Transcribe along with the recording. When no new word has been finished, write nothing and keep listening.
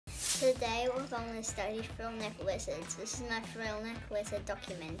Today we're going to study frill-neck lizards. This is my frill-neck lizard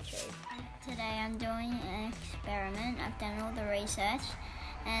documentary. Today I'm doing an experiment. I've done all the research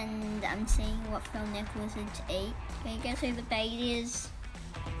and I'm seeing what frill-neck lizards eat. Can you guess who the bait is?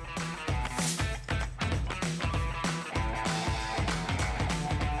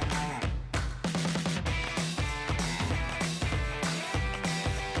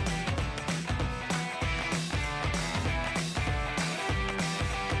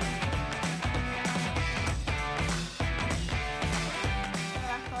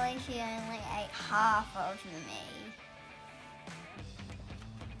 She only ate half of me.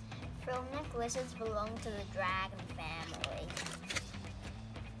 Frill-neck lizards belong to the dragon family.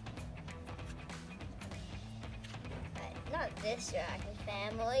 But not this dragon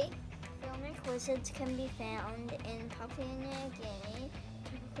family. Frill-neck lizards can be found in Papua New Guinea,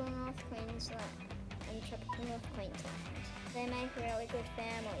 tropical North Queensland, and tropical North Queensland. They make really good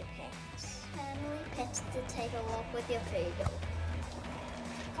family pets. Family pets to take a walk with your poodle.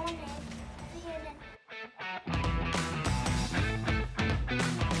 Come on, man. See you then.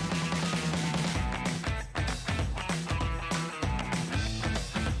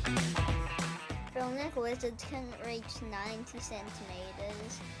 Frill-neck lizards can reach 90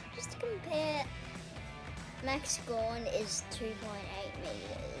 centimeters. Just to compare, max Gorn is 2.8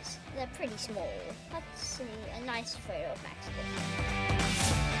 meters. They're pretty small. Let's see a nice photo of max Gorn.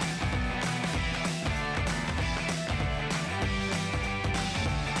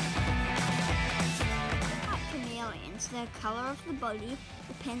 The colour of the body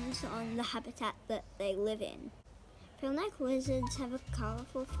depends on the habitat that they live in. Frill-neck lizards have a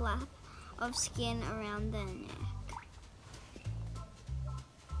colourful flap of skin around their neck.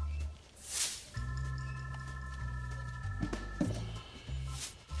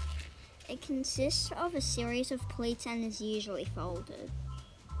 It consists of a series of pleats and is usually folded.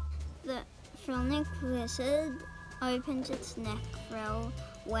 The frill-neck lizard opens its neck frill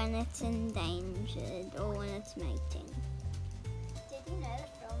when it's endangered or when it's mating. Did you know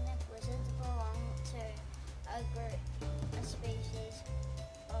that frill-neck lizards belong to a species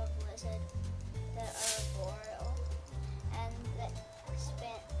of lizard that are arboreal and that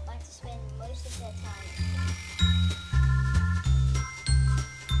like to spend most of their time.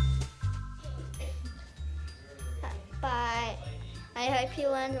 Bye. I hope you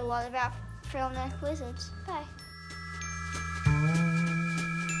learned a lot about frill-neck lizards. Bye.